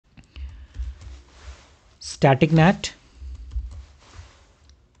static NAT.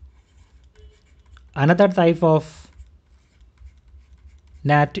 Another type of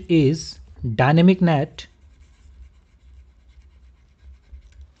NAT is dynamic NAT,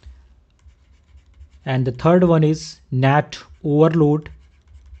 and the third one is NAT overload,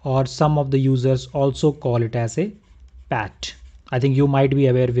 or some of the users also call it as a PAT. I think you might be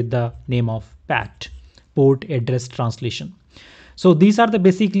aware with the name of PAT, port address translation. So these are the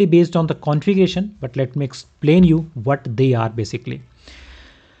basically based on the configuration, but let me explain you what they are basically.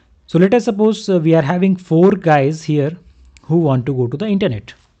 So let us suppose we are having 4 guys here who want to go to the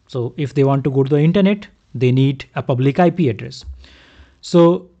internet. So if they want to go to the internet, they need a public IP address.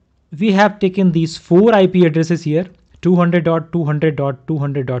 So we have taken these 4 IP addresses here: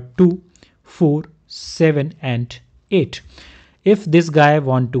 200.200.200.2, 4, 7 and 8. If this guy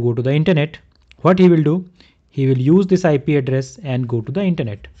want to go to the internet, what he will do? He will use this IP address and go to the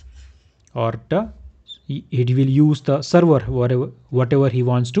internet, or he will use the server, whatever he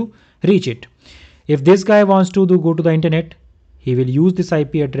wants to reach it. If this guy wants to go to the internet, he will use this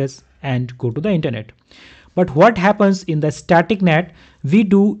IP address and go to the internet. But what happens in the static NAT? We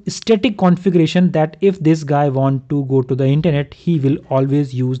do static configuration that if this guy want to go to the internet, he will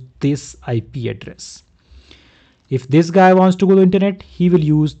always use this IP address. If this guy wants to go to the internet, he will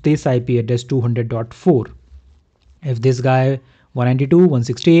use this IP address 200.4. If this guy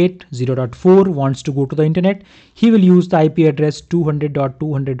 192.168.0.4 wants to go to the internet, he will use the IP address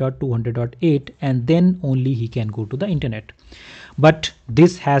 200.200.200.8, and then only he can go to the internet. But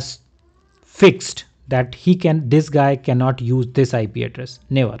this has fixed that this guy cannot use this IP address,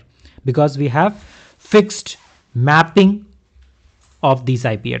 never, because we have fixed mapping of these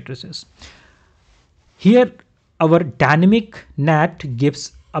IP addresses. Here our dynamic NAT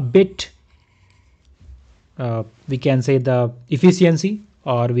gives a bit we can say the efficiency,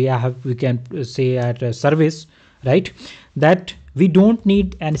 or we can say at a service, right, that we don't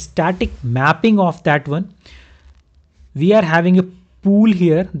need a static mapping of that one. We are having a pool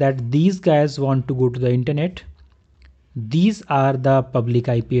here that these guys want to go to the internet. These are the public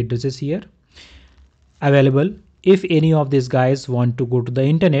IP addresses here available. If any of these guys want to go to the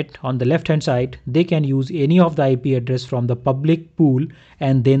internet, on the left hand side they can use any of the IP address from the public pool,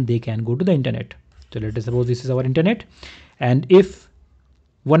 and then they can go to the internet. So let us suppose this is our internet, and if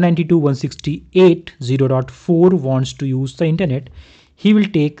 192.168.0.4 wants to use the internet, he will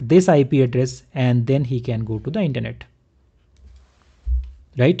take this IP address and then he can go to the internet,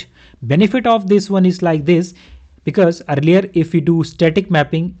 right? Benefit of this one is like this, because earlier if we do static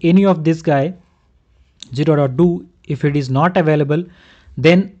mapping, any of this guy 0.2, if it is not available,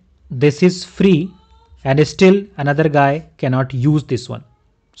 then this is free and still another guy cannot use this one.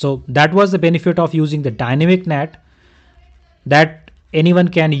 So that was the benefit of using the dynamic NAT, that anyone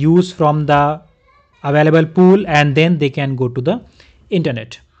can use from the available pool and then they can go to the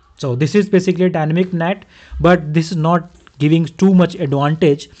internet. So this is basically dynamic NAT, but this is not giving too much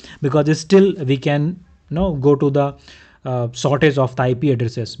advantage, because still we can go to the shortage of the IP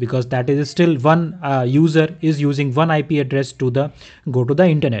addresses, because that is still one user is using one IP address to go to the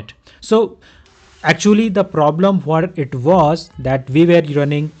internet. So actually the problem what it was, that we were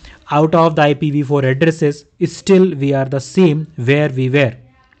running out of the IPv4 addresses, still we are the same where we were,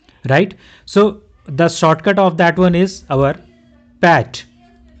 right? So the shortcut of that one is our PAT.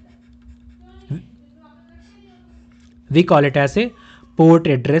 We call it as a port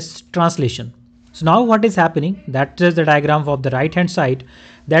address translation. So now what is happening, that is the diagram of the right hand side,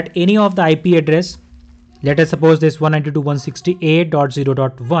 that any of the IP address, let us suppose this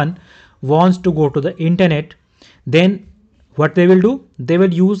 192.168.0.1 wants to go to the internet, then what they will do, they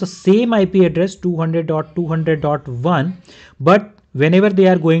will use the same IP address 200.200.1, but whenever they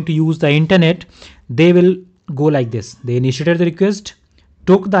are going to use the internet, they will go like this. They initiated the request,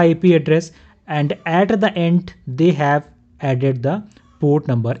 took the IP address, and at the end they have added the port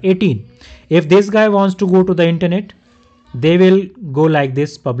number 18. If this guy wants to go to the internet, they will go like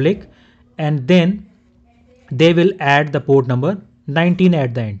this, public, and then they will add the port number 19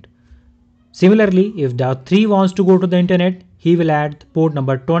 at the end. Similarly, if the 3 wants to go to the internet, he will add port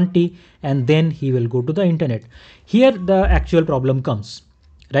number 20 and then he will go to the internet. Here the actual problem comes,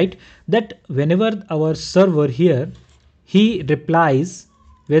 right? That whenever our server here, he replies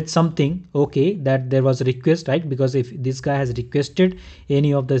with something, okay, that there was a request, right? Because if this guy has requested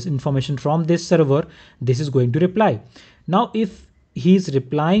any of this information from this server, this is going to reply. Now, if he is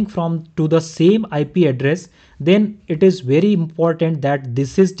replying to the same IP address, then it is very important that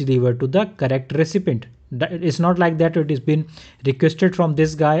this is delivered to the correct recipient. It's not like that it has been requested from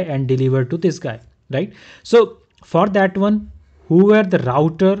this guy and delivered to this guy, right? So for that one, whoever the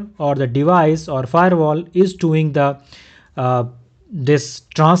router or the device or firewall is doing the this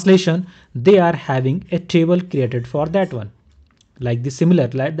translation, they are having a table created for that one, like this similar,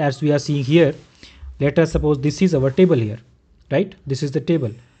 like as we are seeing here. Let us suppose this is our table here, right? This is the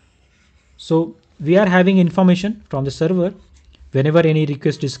table. So we are having information from the server. Whenever any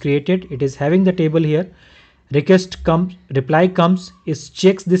request is created, it is having the table here. Request comes, reply comes, is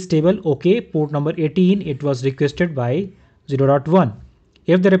checks this table. Okay, port number 18, it was requested by 0.1.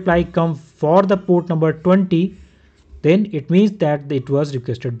 If the reply comes for the port number 20, then it means that it was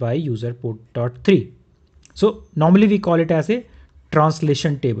requested by user port 3. So normally we call it as a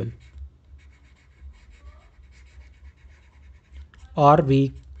translation table, or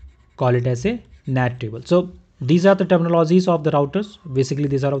we call it as a NAT table. So these are the terminologies of the routers. Basically,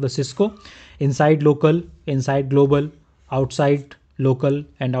 these are of the Cisco: inside local, inside global, outside local,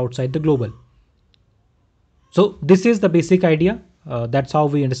 and outside the global. So this is the basic idea. That's how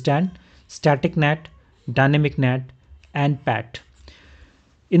we understand static NAT, dynamic NAT, and PAT.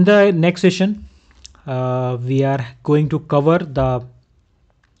 In the next session, we are going to cover the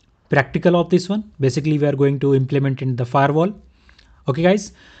practical of this one. Basically, we are going to implement in the firewall. Okay,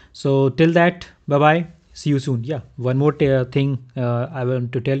 guys. So till that, bye bye. See you soon. Yeah, one more thing I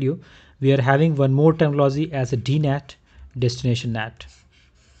want to tell you. We are having one more terminology as a DNAT, destination NAT.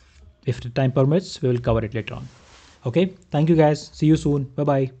 If the time permits, we will cover it later on. Okay. Thank you, guys. See you soon. Bye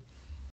bye.